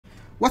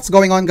What's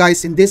going on,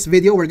 guys? In this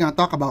video, we're gonna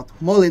talk about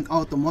Mullen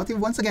Automotive.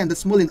 Once again,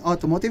 that's Mullen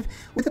Automotive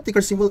with the ticker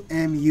symbol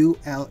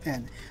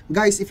MULN.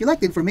 Guys, if you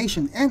like the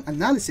information and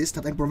analysis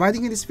that I'm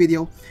providing in this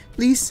video,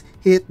 please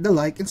hit the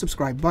like and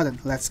subscribe button.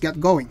 Let's get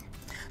going.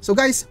 So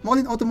guys,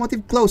 Mullen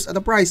Automotive closed at a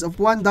price of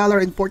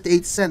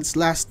 $1.48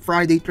 last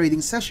Friday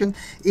trading session.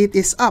 It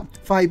is up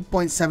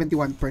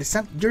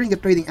 5.71% during the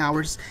trading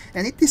hours,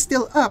 and it is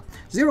still up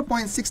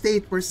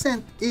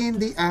 0.68% in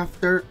the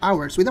after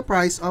hours with a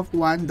price of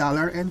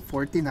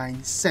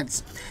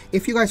 $1.49.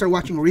 If you guys are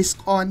watching Risk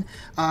On,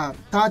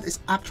 Todd is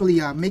actually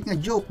making a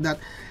joke that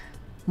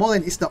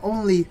Mullen is the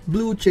only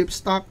blue chip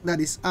stock that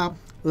is up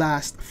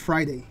last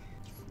Friday.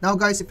 Now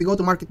guys, if we go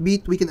to Market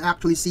Beat, we can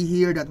actually see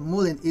here that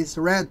Mullen is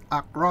red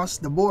across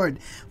the board.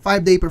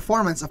 5-day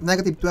performance of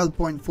negative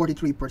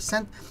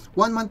 12.43%,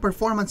 1-month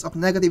performance of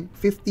negative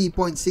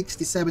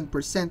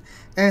 50.67%,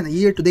 and a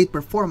year-to-date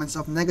performance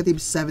of negative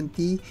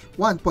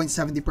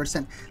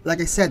 71.70%. Like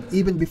I said,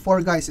 even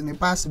before, guys, in my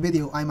past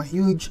video, I'm a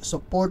huge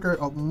supporter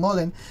of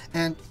Mullen,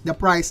 and the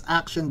price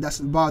action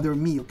doesn't bother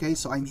me, okay?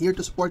 So I'm here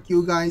to support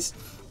you guys.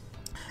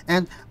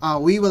 And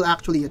we will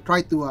actually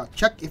try to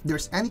check if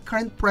there's any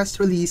current press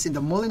release in the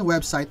Mullen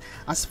website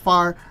as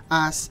far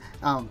as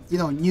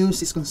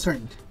news is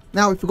concerned.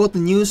 Now, if we go to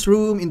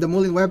newsroom in the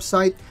Mullen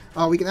website,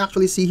 we can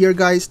actually see here,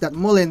 guys, that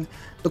Mullen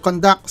to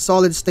conduct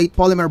solid-state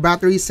polymer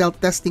battery cell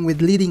testing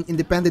with leading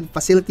independent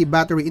facility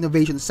Battery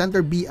Innovation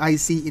Center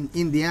 (BIC) in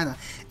Indiana,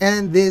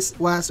 and this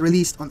was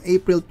released on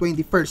April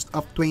 21st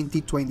of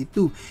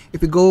 2022. If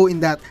we go in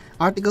that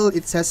article,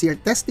 it says here,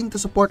 testing to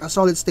support a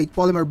solid-state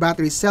polymer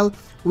battery cell,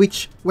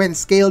 which when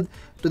scaled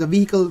to the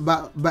vehicle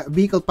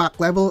pack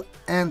level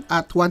and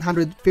at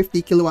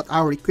 150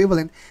 kilowatt-hour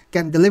equivalent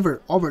can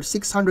deliver over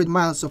 600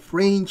 miles of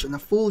range on a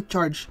full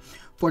charge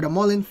for the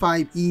Mullen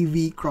 5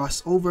 EV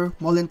crossover.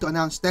 Mullen to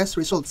announce test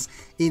results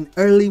in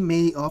early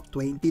May of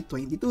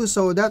 2022.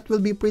 So that will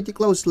be pretty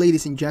close,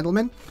 ladies and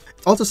gentlemen.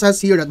 Also says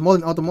here that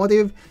Mullen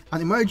Automotive,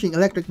 an emerging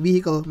electric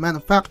vehicle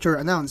manufacturer,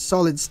 announced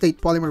solid-state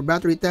polymer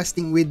battery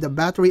testing with the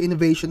Battery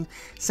Innovation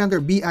Center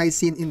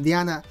 (BIC) in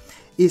Indiana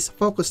is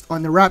focused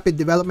on the rapid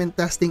development,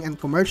 testing, and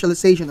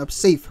commercialization of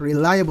safe,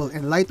 reliable,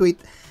 and lightweight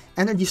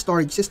energy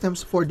storage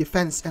systems for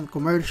defense and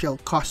commercial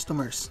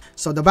customers.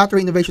 So the Battery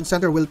Innovation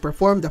Center will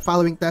perform the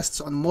following tests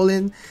on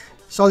Mullen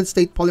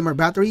solid-state polymer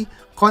battery: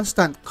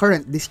 constant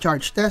current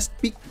discharge test,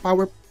 peak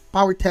power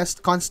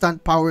test,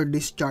 constant power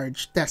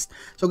discharge test.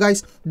 So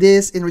guys,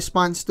 this in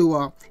response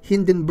to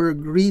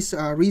Hindenburg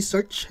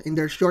research in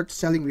their short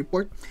selling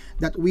report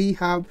that we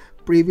have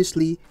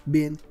previously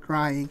been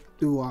trying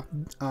to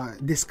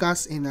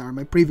discuss in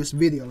my previous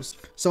videos.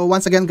 So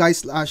once again,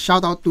 guys,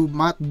 shout out to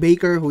Matt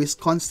Baker, who is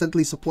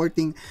constantly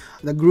supporting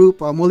the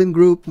group, Mullen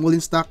Group, Mullen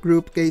Stock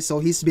Group. Okay, so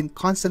he's been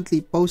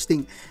constantly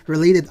posting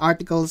related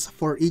articles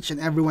for each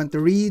and everyone to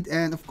read.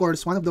 And of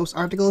course, one of those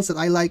articles that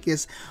I like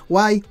is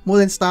why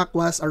Mullen stock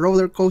was a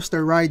roller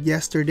coaster ride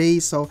yesterday.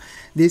 So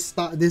this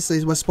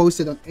was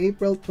posted on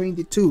April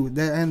 22,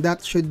 and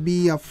that should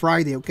be a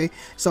Friday. Okay,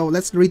 so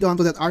let's read on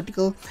to that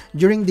article.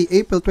 During the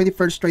April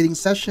 21st trading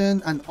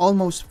session, an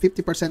almost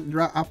 50%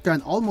 drop. After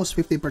an almost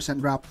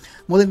 50% drop,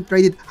 Mullen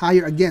traded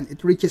higher again.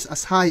 It reaches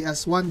as high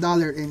as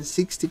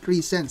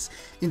 $1.63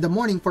 in the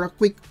morning for a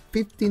quick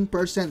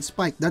 15%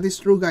 spike. That is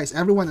true, guys.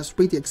 Everyone was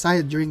pretty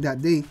excited during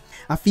that day.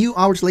 A few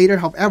hours later,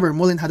 however,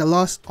 Mullen had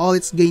lost all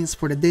its gains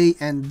for the day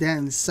and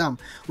then some,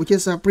 which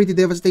is pretty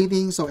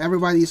devastating. So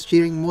everybody is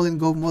cheering Mullen,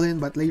 go Mullen,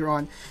 but later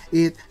on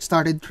it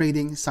started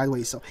trading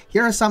sideways. So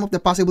here are some of the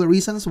possible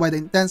reasons why the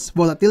intense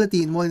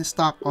volatility in Mullen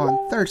stock on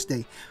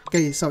Thursday.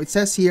 Okay, so it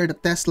says here the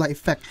Tesla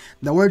effect.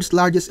 The world's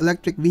largest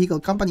electric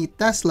vehicle company,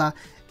 Tesla,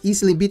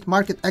 easily beat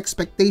market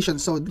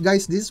expectations. So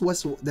guys, this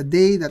was the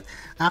day that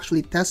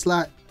actually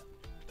Tesla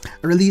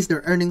released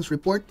their earnings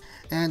report,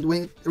 and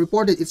when it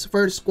reported its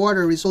first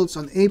quarter results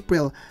on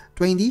April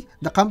 20,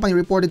 the company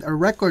reported a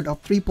record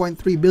of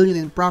 $3.3 billion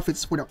in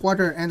profits for the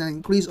quarter and an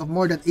increase of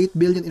more than $8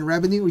 billion in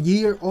revenue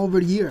year over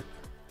year.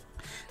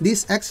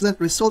 This excellent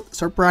result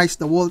surprised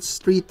the Wall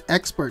Street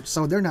experts,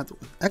 so they're not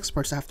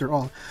experts after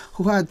all,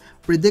 who had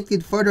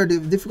predicted further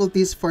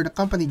difficulties for the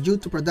company due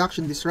to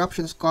production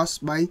disruptions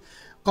caused by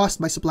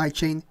supply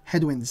chain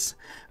headwinds.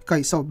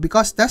 Okay, so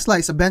because Tesla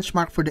is a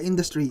benchmark for the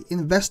industry,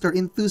 investor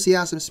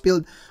enthusiasm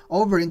spilled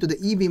over into the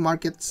EV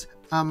markets.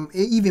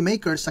 EV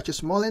makers such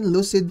as Mullen,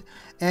 Lucid,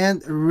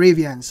 and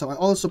Rivian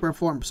also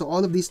performed. So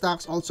all of these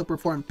stocks also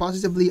performed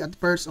positively at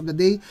first of the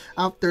day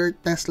after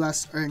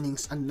Tesla's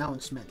earnings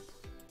announcement.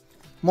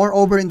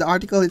 Moreover, in the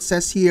article, it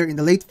says here, in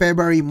the late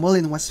February,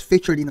 Mullen was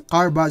featured in a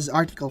CarBuzz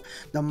article.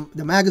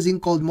 The magazine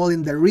called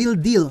Mullen the real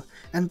deal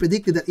and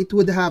predicted that it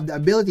would have the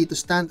ability to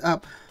stand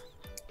up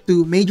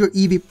to major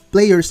EV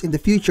players in the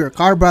future.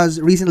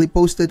 CarBuzz recently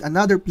posted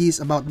another piece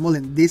about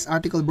Mullen. This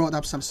article brought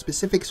up some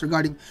specifics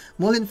regarding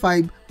Mullen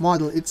 5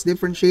 model, its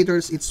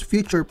differentiators, its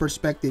future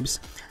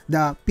perspectives.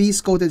 The piece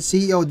quoted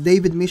CEO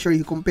David Michery,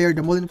 who compared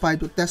the Mullen 5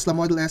 to Tesla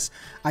Model S.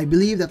 I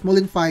believe that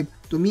Mullen 5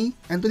 to me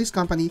and to this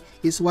company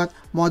is what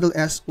Model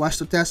S was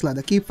to Tesla,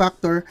 the key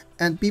factor,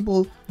 and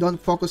people don't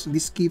focus on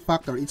this key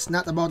factor. It's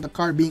not about the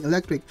car being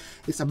electric,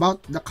 it's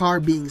about the car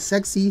being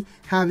sexy,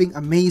 having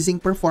amazing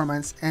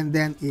performance, and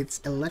then it's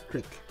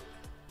electric.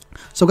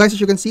 So guys, as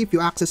you can see, if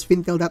you access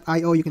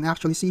fintel.io, you can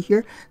actually see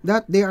here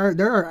that there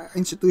are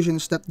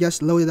institutions that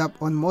just loaded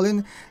up on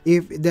MULN.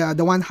 If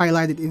the one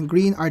highlighted in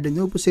green are the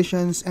new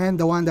positions, and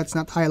the one that's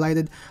not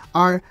highlighted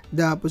are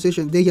the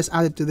position they just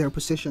added to their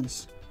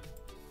positions.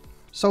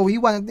 So we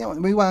want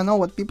to know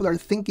what people are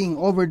thinking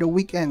over the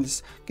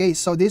weekends. Okay,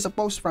 so this is a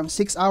post from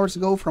 6 hours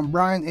ago from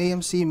Brian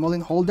AMC,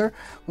 MULN holder,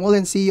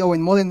 MULN CEO,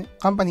 and MULN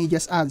company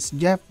just adds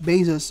Jeff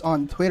Bezos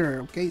on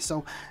Twitter. Okay,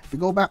 so if you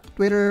go back to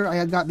Twitter, I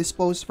had got this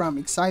post from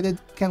Excited,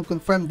 can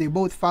confirm they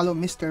both follow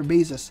Mr.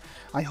 Bezos.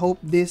 I hope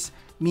this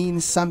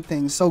means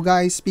something. So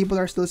guys, people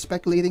are still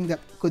speculating that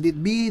could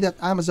it be that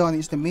Amazon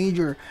is the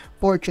major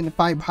Fortune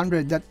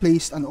 500 that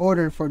placed an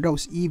order for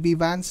those EV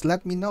vans?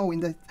 Let me know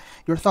in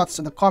your thoughts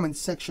in the comment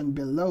section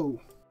below.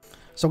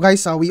 So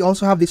guys, we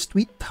also have this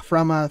tweet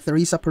from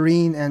Theresa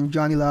Perrine and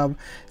Johnny Love.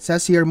 It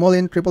says here,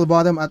 MULN triple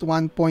bottom at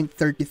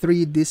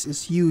 1.33. This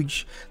is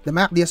huge. The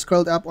MACD has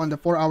curled up on the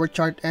 4-hour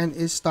chart and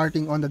is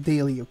starting on the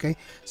daily. Okay,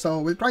 so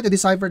we'll try to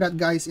decipher that,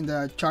 guys, in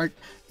the chart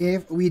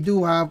if we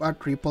do have a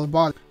triple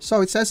bottom.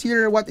 So it says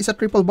here, what is a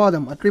triple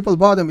bottom? A triple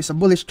bottom is a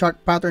bullish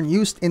chart pattern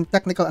used in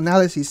technical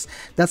analysis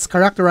that's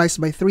characterized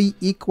by 3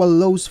 equal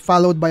lows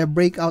followed by a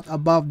breakout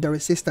above the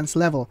resistance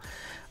level.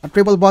 A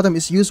triple bottom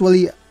is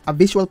usually a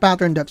visual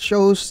pattern that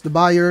shows the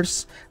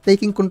buyers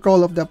taking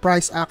control of the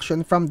price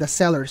action from the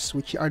sellers,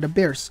 which are the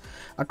bears.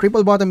 A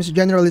triple bottom is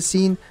generally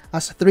seen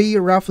as 3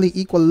 roughly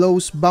equal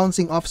lows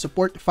bouncing off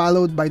support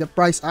followed by the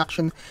price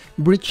action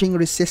breaching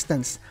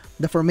resistance.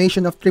 The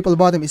formation of triple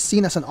bottom is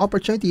seen as an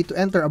opportunity to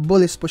enter a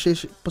bullish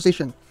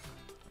position.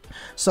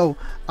 So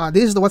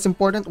this is what's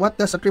important. What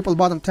does a triple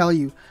bottom tell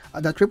you?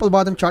 The triple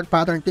bottom chart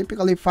pattern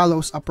typically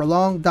follows a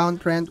prolonged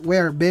downtrend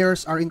where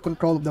bears are in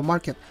control of the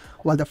market.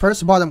 While the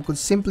first bottom could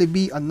simply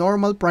be a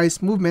normal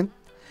price movement,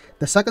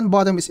 the second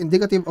bottom is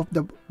indicative of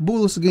the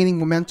bulls gaining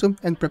momentum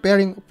and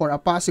preparing for a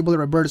possible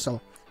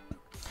reversal.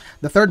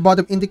 The third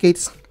bottom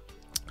indicates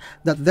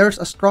that there's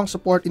a strong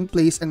support in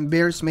place and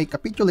bears may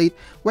capitulate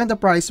when the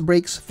price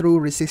breaks through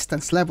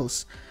resistance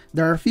levels.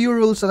 There are a few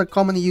rules that are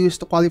commonly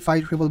used to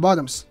qualify triple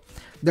bottoms.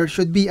 There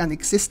should be an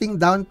existing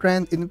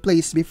downtrend in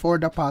place before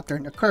the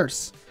pattern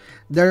occurs.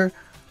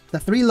 The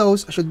 3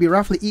 lows should be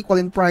roughly equal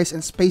in price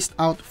and spaced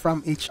out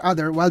from each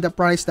other. While the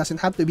price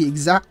doesn't have to be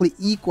exactly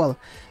equal,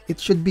 it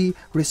should be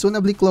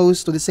reasonably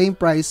close to the same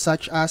price,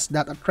 such as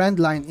that a trend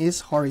line is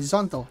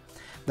horizontal.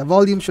 The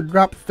volume should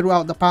drop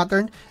throughout the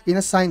pattern in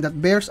a sign that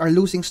bears are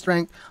losing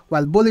strength,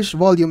 while bullish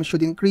volume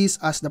should increase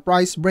as the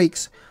price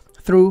breaks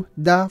through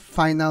the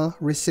final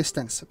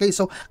resistance. Okay,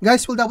 so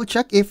guys, we'll double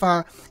check if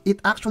it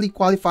actually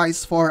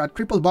qualifies for a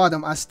triple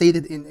bottom as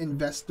stated in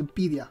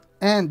Investopedia.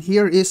 And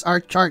here is our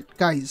chart,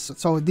 guys.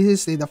 So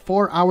this is the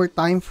 4-hour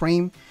time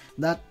frame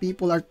that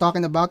people are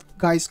talking about.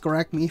 Guys,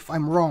 correct me if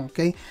I'm wrong.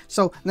 Okay,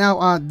 so now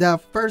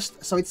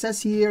so it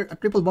says here a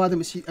triple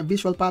bottom is a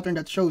visual pattern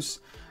that shows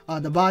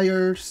the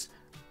buyers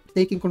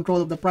taking control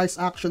of the price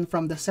action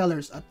from the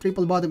sellers. A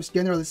triple bottom is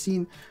generally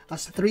seen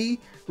as 3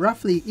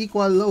 roughly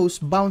equal lows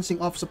bouncing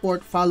off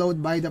support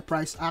followed by the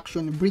price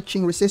action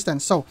breaching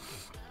resistance. So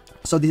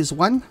this is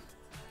 1,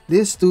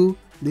 this is 2,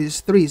 this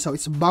is 3. So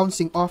it's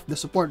bouncing off the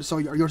support. So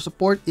your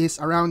support is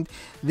around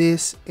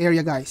this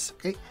area, guys.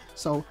 Okay,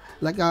 so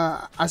like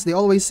as they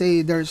always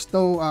say, there's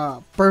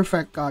no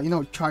perfect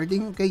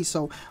charting. Okay,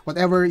 so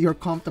whatever you're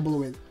comfortable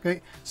with.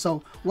 Okay,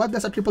 so what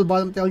does a triple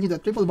bottom tell you? The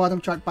triple bottom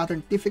chart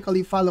pattern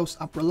typically follows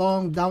a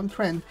prolonged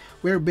downtrend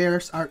where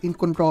bears are in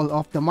control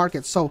of the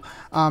market. So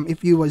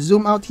if you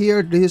zoom out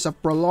here, this is a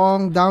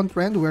prolonged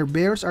downtrend where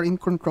bears are in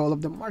control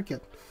of the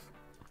market.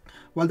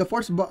 While the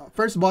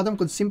first bottom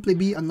could simply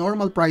be a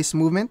normal price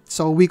movement,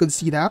 so we could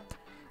see that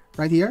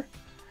right here.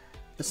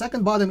 The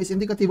second bottom is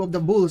indicative of the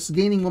bulls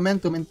gaining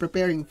momentum and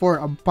preparing for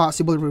a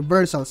possible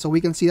reversal. So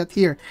we can see that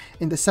here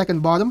in the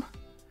second bottom.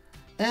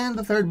 And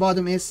the third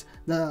bottom is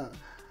the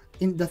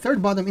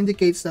third bottom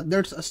indicates that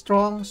there's a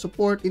strong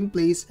support in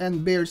place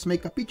and bears may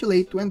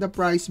capitulate when the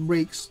price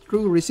breaks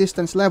through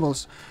resistance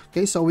levels.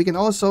 Okay, so we can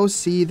also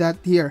see that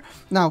here.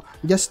 Now,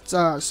 just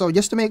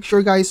to make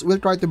sure, guys, we'll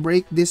try to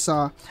break this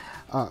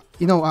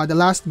the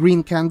last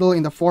green candle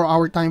in the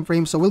 4-hour time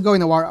frame. So we'll go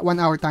in a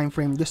 1-hour time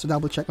frame just to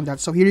double check on that.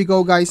 So here you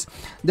go, guys.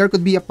 There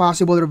could be a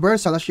possible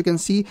reversal. As you can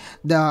see,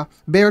 the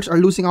bears are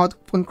losing out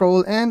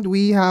control and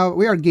we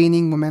are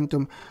gaining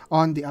momentum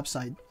on the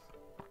upside.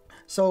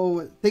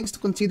 So things to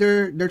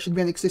consider: there should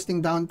be an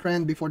existing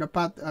downtrend before the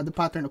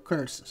pattern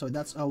occurs. So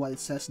that's what it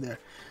says there.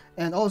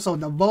 And also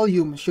the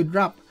volume should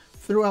drop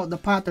throughout the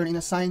pattern in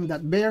a sign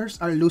that bears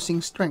are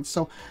losing strength.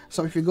 So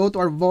if you go to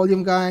our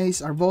volume,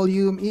 guys, our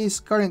volume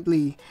is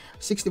currently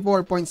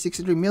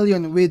 64.63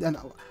 million with an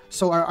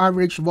so our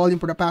average volume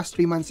for the past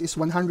 3 months is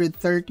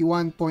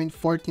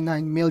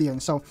 131.49 million.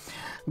 So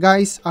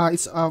guys,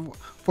 it's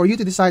for you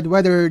to decide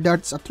whether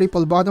that's a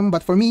triple bottom,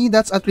 but for me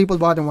that's a triple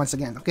bottom once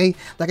again. Okay,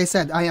 like I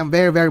said, I am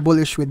very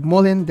bullish with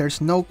MULN.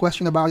 There's no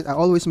question about it. I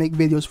always make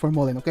videos for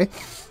MULN. Okay,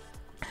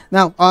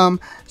 now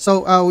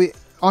we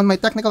on my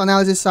technical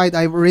analysis side,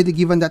 I've already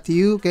given that to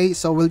you. Okay,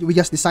 so we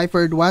just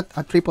deciphered what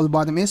a triple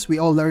bottom is. We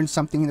all learned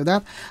something into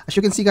that. As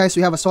you can see, guys,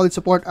 we have a solid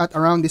support at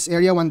around this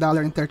area,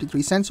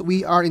 $1.33.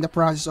 We are in the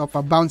process of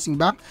bouncing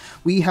back.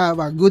 We have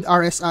a good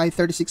RSI,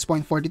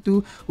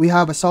 36.42. We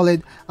have a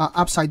solid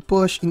upside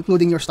push,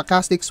 including your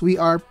stochastics. We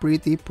are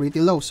pretty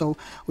low. So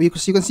you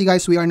can see,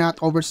 guys, we are not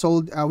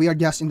oversold. We are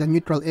just in the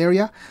neutral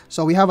area.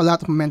 So we have a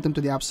lot of momentum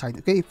to the upside.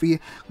 Okay, if we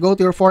go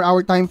to your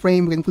 4-hour time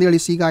frame, we can clearly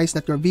see, guys,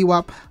 that your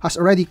VWAP has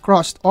already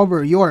crossed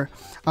over your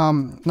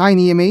 9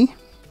 EMA.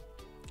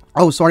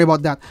 Oh, sorry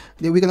about that.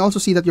 We can also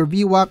see that your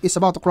VWAP is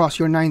about to cross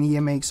your 9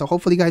 EMA. So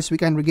hopefully, guys, we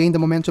can regain the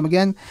momentum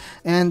again,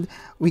 and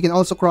we can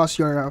also cross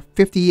your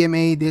 50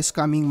 EMA this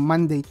coming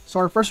Monday.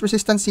 So our first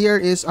resistance here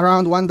is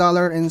around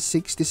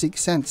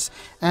 $1.66,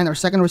 and our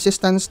second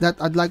resistance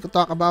that I'd like to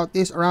talk about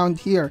is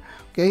around here.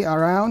 Okay,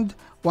 around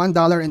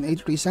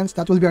 $1.83.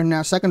 That will be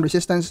our second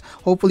resistance.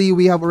 Hopefully,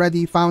 we have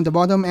already found the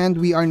bottom and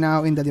we are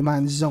now in the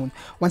demand zone.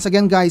 Once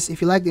again, guys,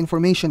 if you like the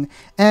information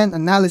and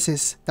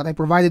analysis that I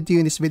provided to you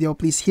in this video,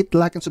 please hit the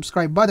like and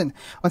subscribe button.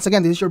 Once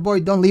again, this is your boy,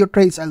 Don't Leave Your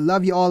Trades. I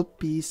love you all.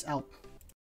 Peace out.